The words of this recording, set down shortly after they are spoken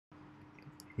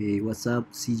Hey, what's up?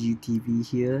 CGTV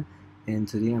here, and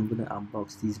today I'm gonna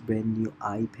unbox this brand new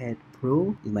iPad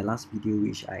Pro. In my last video,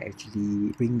 which I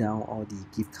actually bring down all the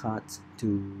gift cards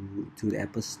to the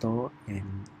Apple Store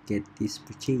and get this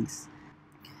purchase.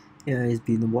 Yeah, it's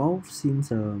been a while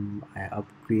since I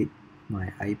upgrade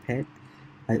my iPad.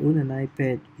 I own an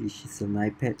iPad, which is an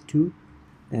iPad 2,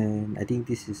 and I think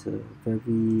this is a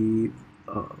very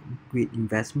great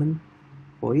investment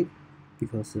for it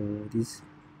because this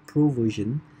Pro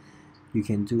version you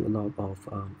can do a lot of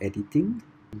editing.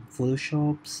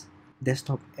 Photoshop's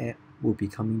desktop app will be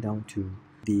coming down to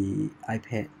the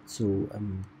iPad, so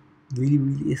I'm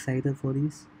really excited for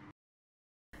this.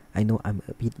 I know I'm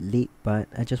a bit late, but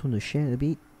I just want to share a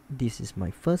bit. This is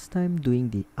my first time doing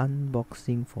the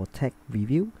unboxing for tech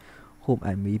review. Hope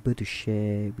I'm able to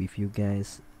share with you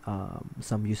guys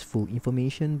some useful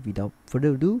information. Without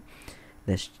further ado,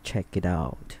 let's check it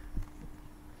out.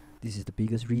 This is the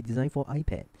biggest redesign for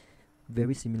iPad.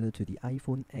 Very similar to the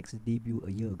iPhone X debut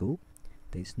a year ago.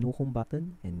 There is no home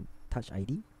button and Touch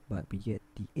ID, but we get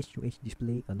the H2H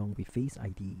display along with Face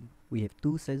ID. We have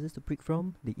two sizes to pick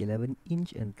from, the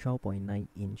 11-inch and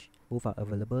 12.9-inch. Both are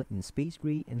available in space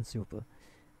gray and silver.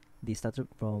 They started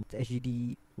from the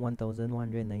HDD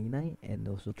 1199 and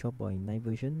also 12.9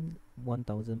 version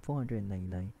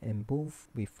 1499, and both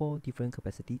with 4 different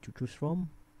capacity to choose from.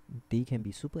 They can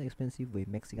be super expensive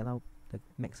with maxing out the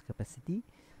max capacity,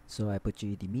 so I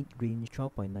purchased the mid-range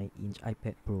 12.9-inch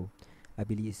iPad Pro. I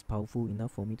believe it's powerful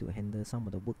enough for me to handle some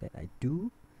of the work that I do.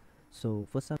 So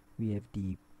first up, we have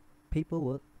the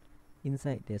paperwork.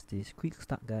 Inside there's this quick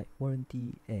start guide,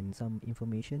 warranty, and some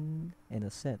information, and a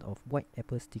set of white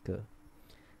Apple sticker.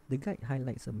 The guide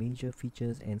highlights the major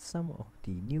features and some of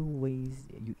the new ways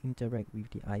you interact with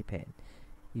the iPad.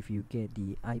 If you get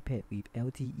the iPad with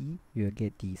LTE, you'll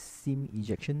get the SIM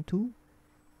ejection tool.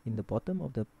 In the bottom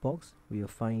of the box, we'll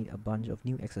find a bunch of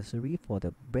new accessories for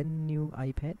the brand new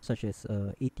iPad, such as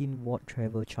a 18-watt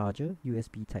travel charger,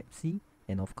 USB Type-C,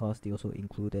 and of course they also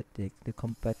included the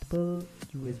compatible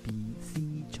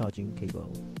USB-C charging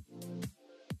cable.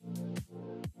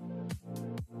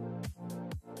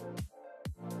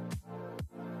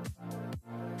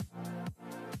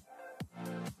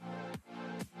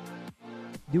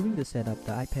 During the setup,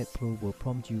 the iPad Pro will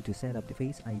prompt you to set up the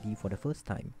Face ID for the first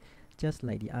time. Just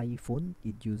like the iPhone,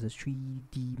 it uses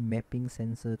 3D mapping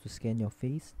sensor to scan your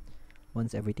face.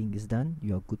 Once everything is done,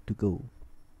 you are good to go.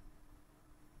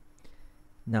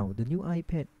 Now, the new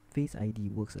iPad Face ID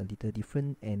works a little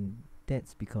different, and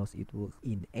that's because it works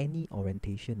in any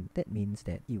orientation. That means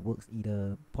that it works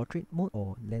either portrait mode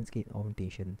or landscape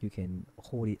orientation. You can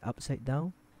hold it upside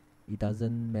down. It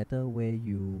doesn't matter where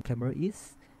your camera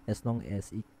is, as long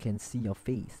as it can see your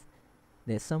face.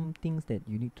 There's some things that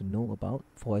you need to know about.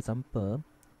 For example,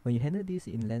 when you handle this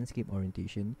in landscape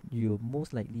orientation, you'll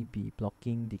most likely be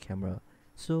blocking the camera.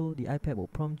 So the iPad will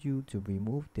prompt you to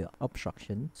remove the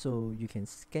obstruction so you can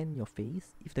scan your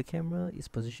face. If the camera is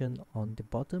positioned on the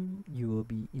bottom, you will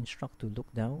be instructed to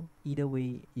look down. Either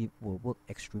way, it will work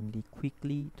extremely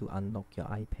quickly to unlock your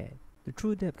iPad. The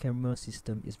True Depth camera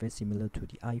system is very similar to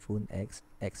the iPhone X,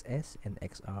 XS, and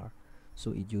XR.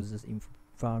 So it uses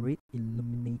infrared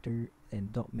illuminator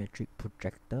and dot matrix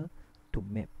projector to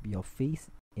map your face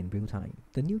in real time.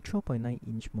 The new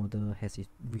 12.9-inch model has a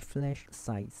refreshed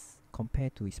size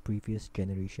compared to its previous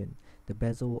generation. The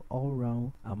bezel all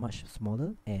round are much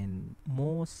smaller and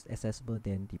more accessible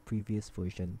than the previous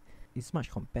version. It's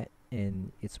much compact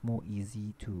and it's more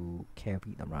easy to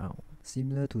carry around.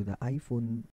 Similar to the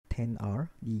iPhone XR,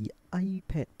 the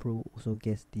iPad Pro also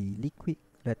gets the Liquid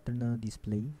Retina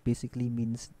display. Basically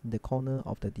means the corner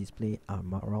of the display are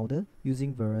rounded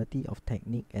using variety of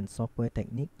technique and software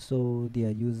technique. So they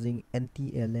are using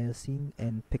anti-aliasing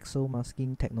and pixel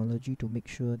masking technology to make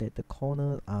sure that the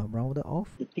corners are rounded off.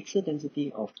 The pixel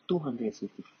density of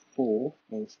 264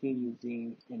 and still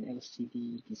using an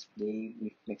LCD display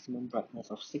with maximum brightness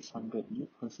of 600 nit,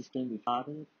 consistent with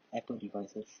other Apple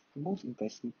devices. The most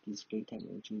impressive display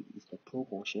technology is the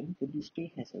ProMotion. The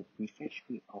display has a refresh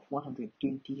rate of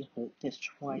 120 Hz. That's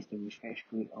twice the refresh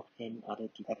rate of any other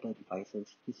Apple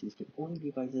devices. This is the only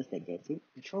devices that gets it.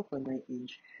 The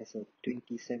 12.9-inch has a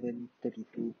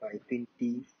 2732 by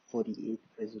 2048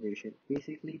 resolution,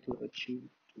 basically to achieve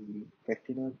the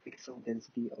retina pixel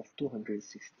density of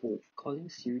 264. Calling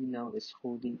Siri now is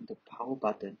holding the power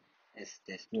button, as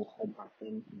there's no home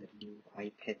button in the new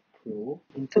iPad Pro.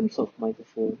 In terms of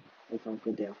microphone, for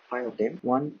example, there are 5 of them,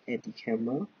 one at the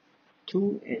camera,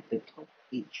 2 at the top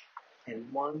edge,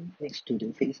 and one next to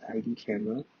the Face ID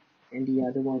camera, and the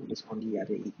other one is on the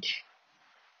other edge.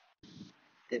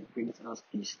 that brings us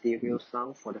the stereo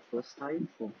sound for the first time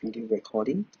for video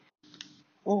recording.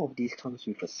 All of these comes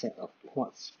with a set of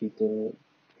quad speaker,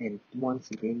 and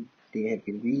once again they have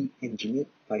been re-engineered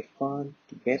by far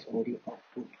the best audio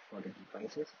output for the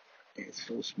devices that is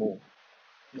so small,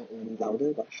 not only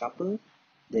louder but sharper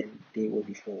than they were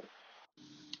before.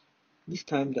 This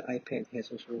time the iPad has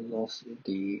also lost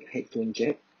the headphone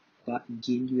jack but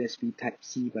gained USB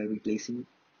Type-C by replacing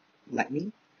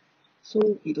Lightning,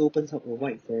 so it opens up a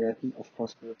wide variety of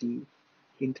possibility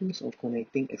in terms of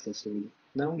connecting accessories.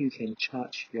 Now you can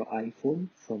charge your iPhone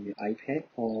from your iPad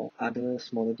or other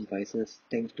smaller devices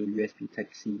thanks to USB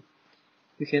Type-C.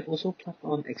 You can also plug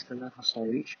on external hard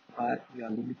storage, but you are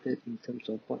limited in terms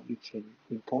of what you can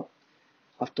import.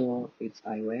 After all, it's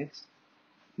iOS.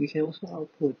 You can also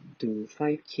output to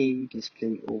 5K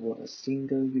display over a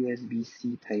single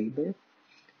USB-C cable.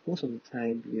 Most of the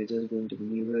time, you're just going to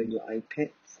mirror your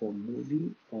iPad for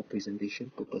movie or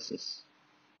presentation purposes.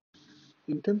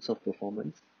 In terms of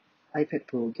performance, iPad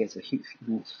Pro gets a huge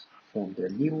boost from the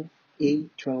new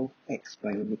A12X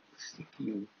Bionic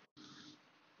CPU.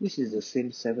 This is the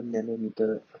same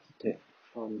 7nm architect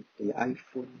from the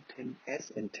iPhone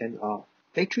XS and XR.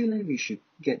 Battery life we should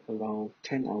get around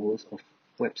 10 hours of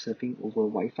web surfing over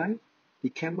Wi-Fi. The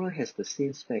camera has the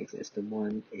same specs as the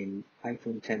one in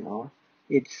iPhone XR.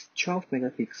 It's 12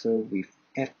 megapixel with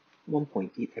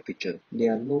f1.8 aperture.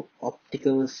 There are no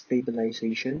optical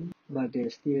stabilization, but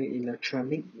there's still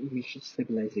electronic image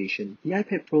stabilization. The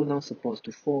iPad Pro now supports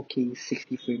to 4K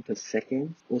 60 frames per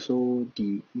second. Also,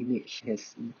 the image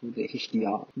has included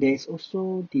HDR. There's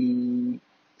also the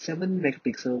 7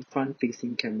 megapixel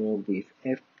front-facing camera with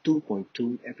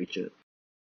f2.2 aperture.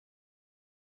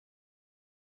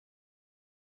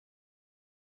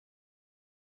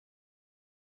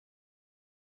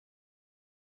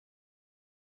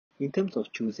 In terms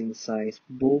of choosing size,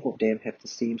 both of them have the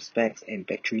same specs and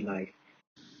battery life.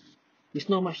 It's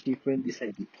not much different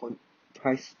besides the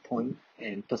price point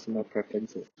and personal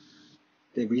preferences.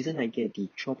 The reason I get the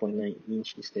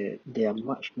 12.9-inch is that there are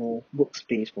much more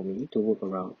workspace for me to work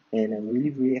around, and I'm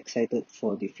really excited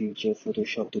for the future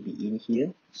Photoshop to be in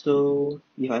here. So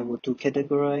if I were to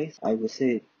categorize, I would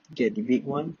say get the big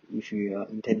one if you are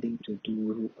intending to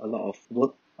do a lot of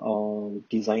work on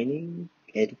designing,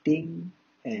 editing,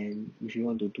 and if you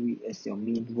want to do it as your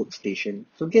main workstation.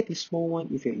 So get the small one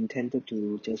if you're intended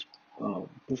to just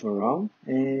move around,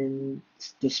 and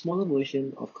the smaller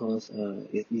version of course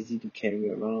is easy to carry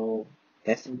around,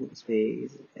 has some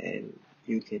workspace, and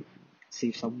you can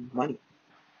save some money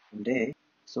from there.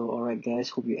 So alright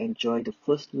guys, hope you enjoyed the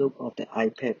first look of the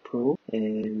iPad Pro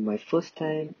and my first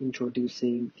time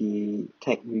introducing the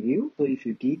tech review. So if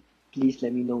you did, please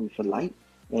let me know with a like,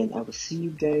 and I will see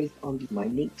you guys on my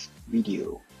next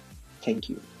video. Thank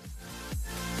you.